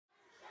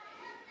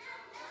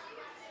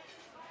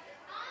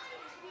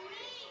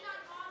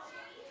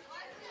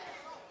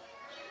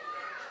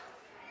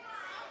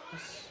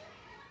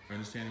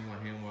understanding why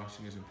hand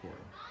washing is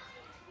important.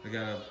 I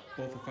got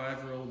both a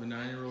 5-year-old and a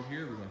 9-year-old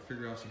here. We're going to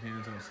figure out some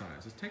hands-on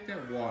science. Let's take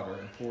that water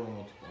and pour it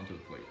onto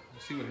the plate.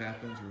 Let's see what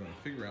happens. We're going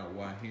to figure out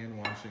why hand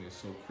washing is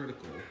so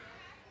critical,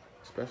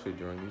 especially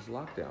during these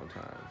lockdown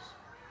times.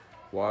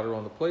 Water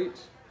on the plate.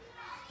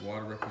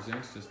 Water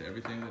represents just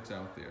everything that's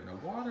out there. Now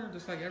water,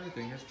 just like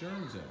everything, has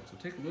germs in it. So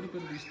take a little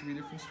bit of these 3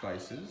 different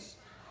spices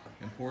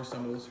and pour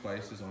some of those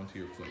spices onto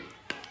your plate.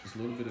 Just a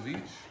little bit of each.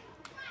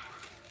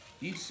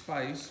 Each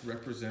spice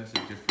represents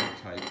a different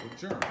type of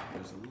germ.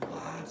 There's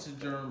lots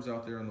of germs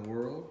out there in the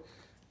world.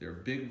 There are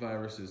big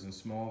viruses and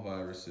small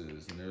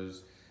viruses, and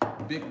there's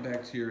big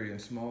bacteria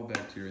and small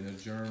bacteria, and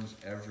there's germs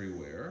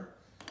everywhere.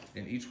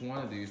 And each one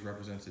of these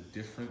represents a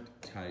different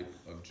type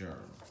of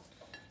germ.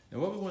 Now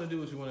what we want to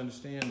do is we want to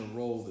understand the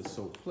role that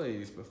soap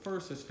plays, but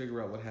first let's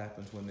figure out what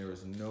happens when there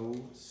is no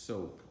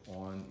soap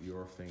on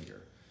your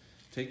finger.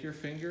 Take your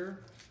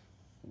finger,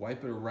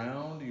 wipe it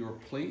around your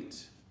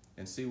plate,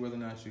 and see whether or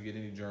not you get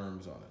any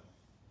germs on it.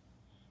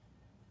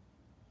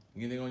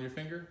 Anything on your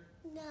finger?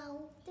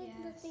 No, there's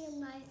nothing on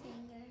my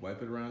finger.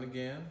 Wipe it around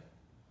again.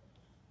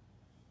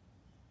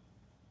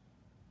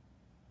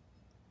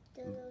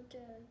 Little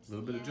germs. A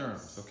little bit of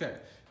germs. Okay.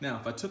 Now,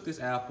 if I took this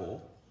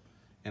apple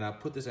and I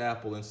put this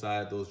apple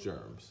inside those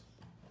germs,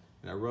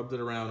 and I rubbed it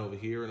around over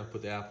here and I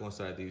put the apple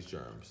inside these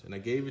germs, and I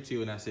gave it to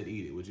you and I said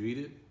eat it, would you eat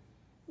it?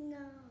 No.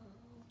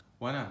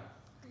 Why not?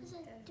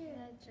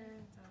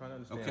 Trying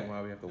to understand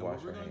why we have to wash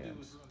our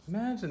hands.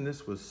 Imagine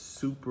this was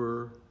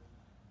super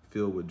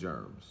filled with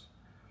germs.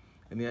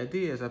 And the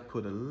idea is I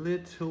put a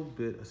little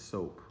bit of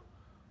soap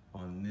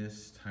on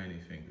this tiny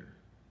finger.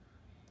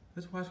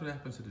 Let's watch what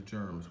happens to the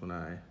germs when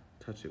I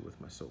touch it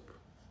with my soap.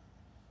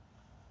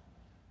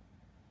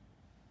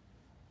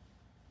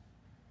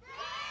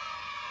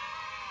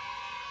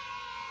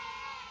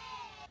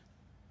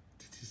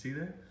 Did you see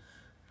that?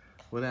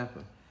 What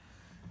happened?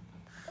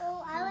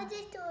 Oh, I would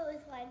just do it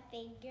with my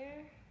finger.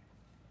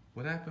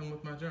 What happened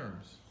with my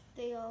germs?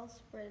 They all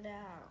spread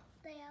out.